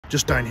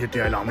just down here at the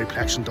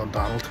Omniplex in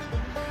Dundonald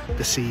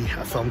to see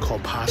a film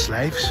called Past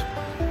Lives.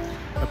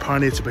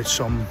 Apparently it's about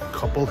some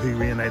couple who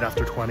reunite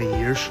after 20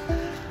 years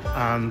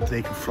and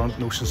they confront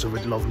notions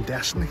of love and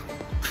destiny.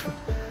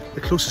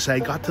 The closest I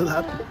got to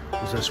that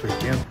was this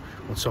weekend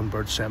when some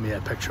bird sent me a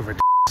picture of her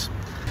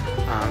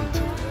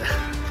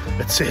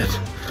and it said,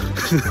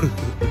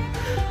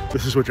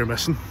 "This is what you're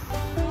missing."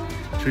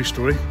 True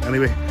story.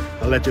 Anyway,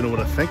 I'll let you know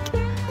what I think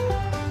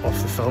of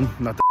the film,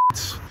 not the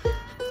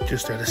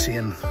just out of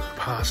seeing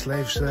Past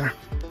Lives there,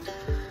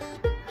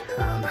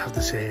 and I have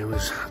to say it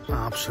was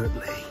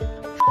absolutely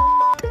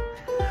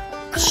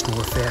a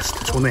snore fest.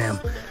 It's one of them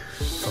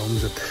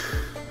films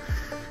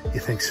that you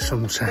think is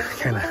some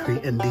kind of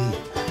indie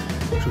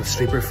sort of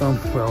sleeper film.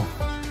 Well,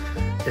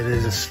 it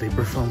is a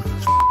sleeper film.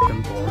 It's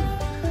f***ing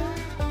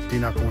boring. Do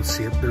not go and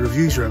see it. The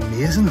reviews are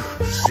amazing.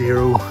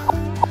 0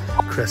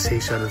 Chris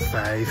Heath out of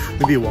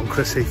 5, maybe a 1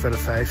 Chris Heath out of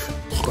 5.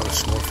 It's got a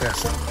snore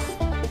fest.